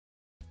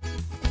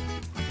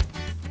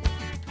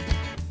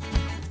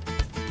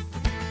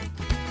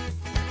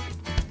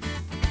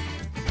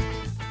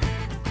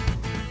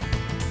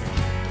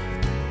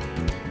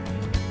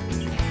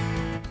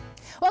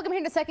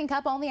Welcome here to Second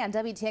Cup only on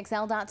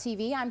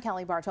WTXL.TV. I'm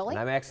Kelly Bartoli. And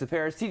I'm Max the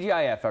Paris,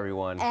 TGIF,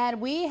 everyone.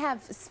 And we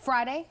have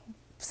Friday,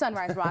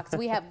 Sunrise Rocks.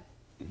 We have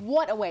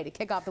what a way to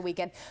kick off the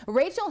weekend.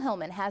 Rachel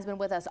Hillman has been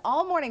with us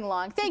all morning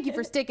long. Thank you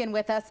for sticking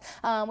with us.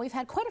 We've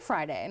had quite a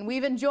Friday, and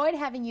we've enjoyed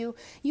having you.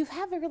 You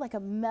have very like a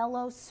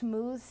mellow,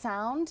 smooth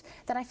sound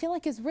that I feel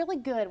like is really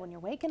good when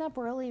you're waking up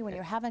early, when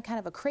you're having kind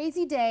of a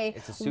crazy day.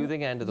 It's a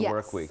soothing end of the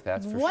work week,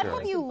 that's for what sure.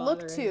 Have you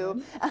looked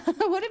to?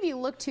 What have you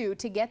looked to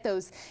get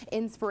those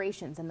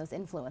inspirations and those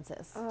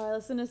influences? I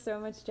listen to so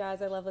much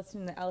jazz. I love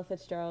listening to Ella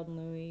Fitzgerald and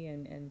Louis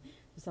and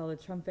just all the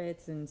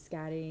trumpets and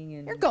scatting.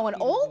 And you're going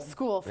old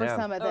school for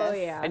some of this. Oh,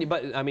 yeah.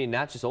 But I mean,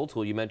 not just old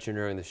school. You mentioned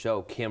during the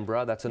show,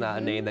 Kimbra. That's not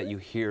a name that you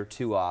hear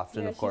too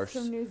often, of course.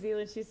 She's from New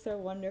Zealand. She's so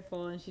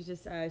wonderful, and she's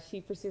just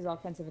she pursues all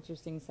kinds of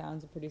interesting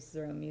sounds and produces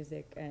her own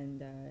music,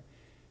 and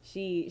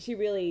she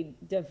really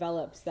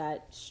develops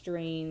that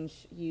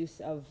strange use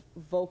of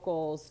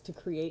vocals to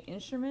create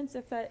instruments.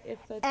 If that's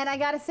and I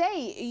gotta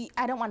say,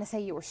 I don't want to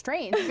say you were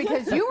strange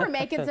because you were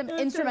making some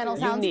instrumental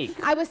sounds. Unique.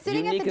 I was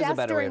sitting Unique at the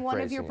desk during one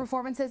of phrasing your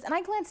performances, and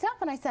I glanced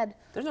up and I said,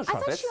 "There's no I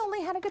trumpets. thought she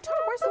only had a guitar.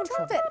 Where's the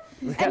trumpet?"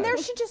 And there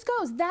she just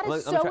goes. That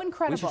is so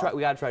incredible.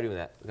 We gotta try doing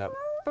that.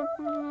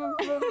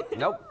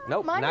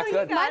 Nope, not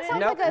good. Mine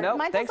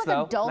sounds like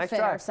a dolphin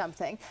nice or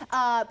something.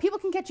 People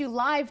can catch you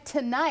live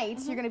tonight.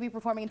 You're going to be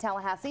performing in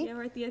Tallahassee. Yeah,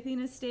 we're at the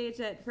Athena stage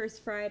at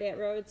First Friday at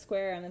Road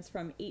Square, and it's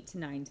from 8 to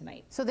 9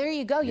 tonight. So there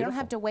you go. You don't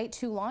have to wait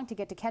too long to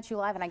get to catch you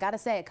live. And I got to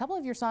say, a couple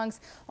of your songs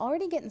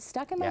already getting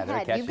stuck in my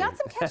head. You've got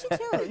some catchy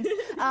tunes.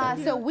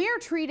 So we're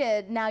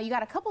treated now. You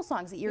got a couple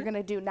songs that you're going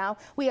to do now.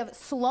 We have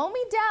Slow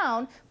Me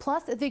Down,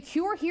 plus The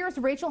Cure. Here's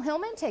Rachel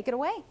Hillman. Take it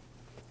away.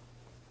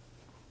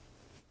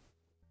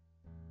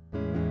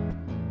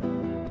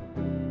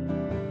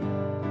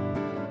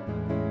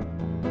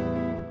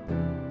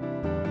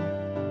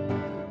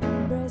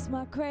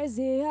 My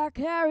crazy, I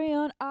carry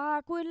on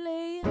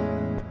awkwardly.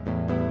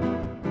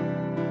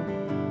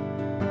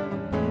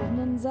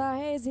 Evenings are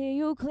hazy,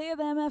 you clear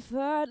them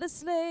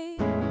effortlessly.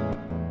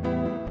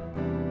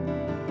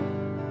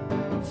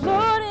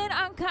 Floating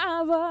on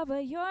cover,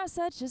 but you're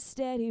such a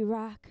steady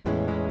rock.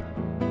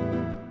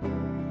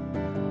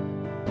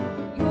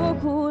 You're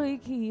coolly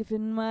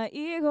keeping my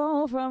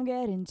ego from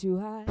getting too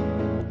high.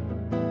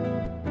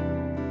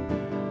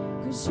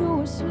 'Cause you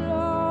were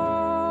slow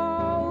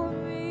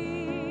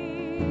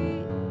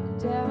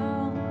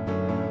down,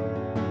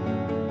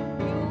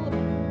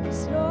 you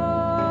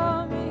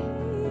slow me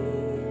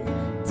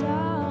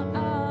down,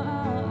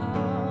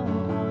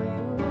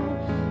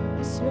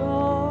 you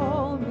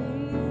slow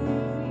me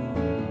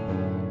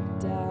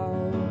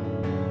down,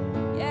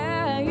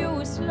 yeah,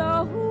 you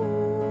slow me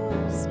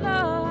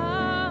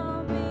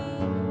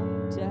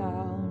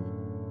down.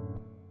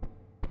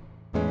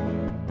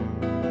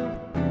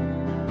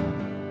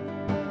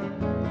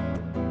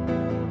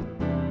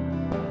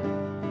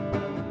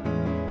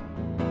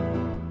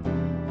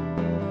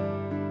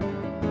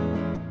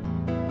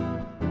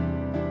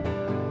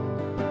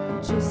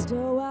 Just a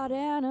wild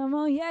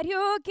animal, yet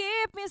you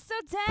keep me so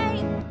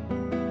tame.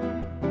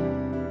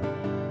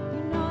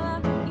 You know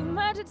the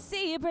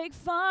emergency brake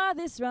for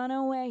this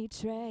runaway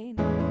train.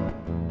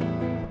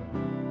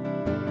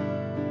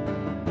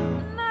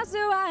 Not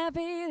so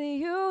happy that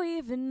you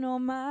even know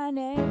my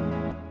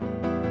name.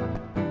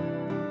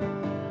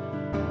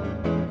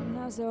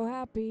 Not so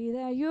happy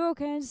that you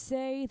can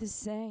say the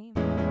same.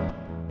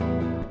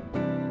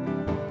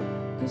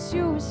 'Cause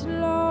you were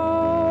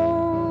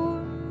slow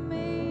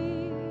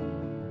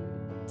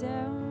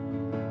down,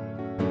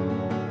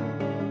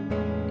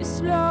 you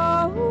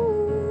slow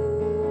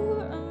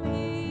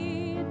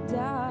me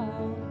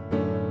down,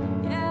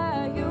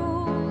 yeah,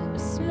 you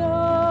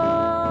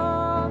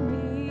slow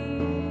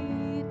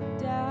me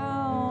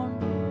down,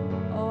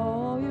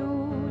 oh,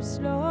 you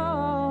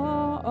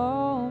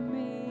slow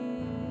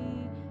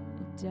me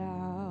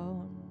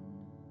down.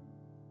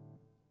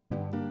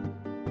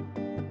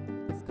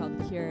 It's called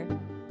The Cure.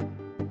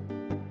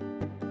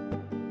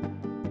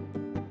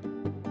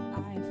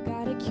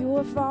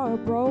 Cure for a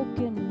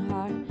broken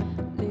heart.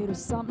 Little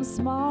something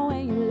small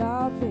when your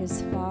love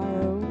is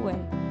far away.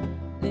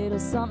 Little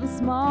something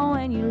small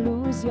when you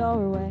lose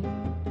your way.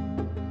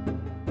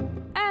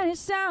 And it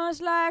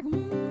sounds like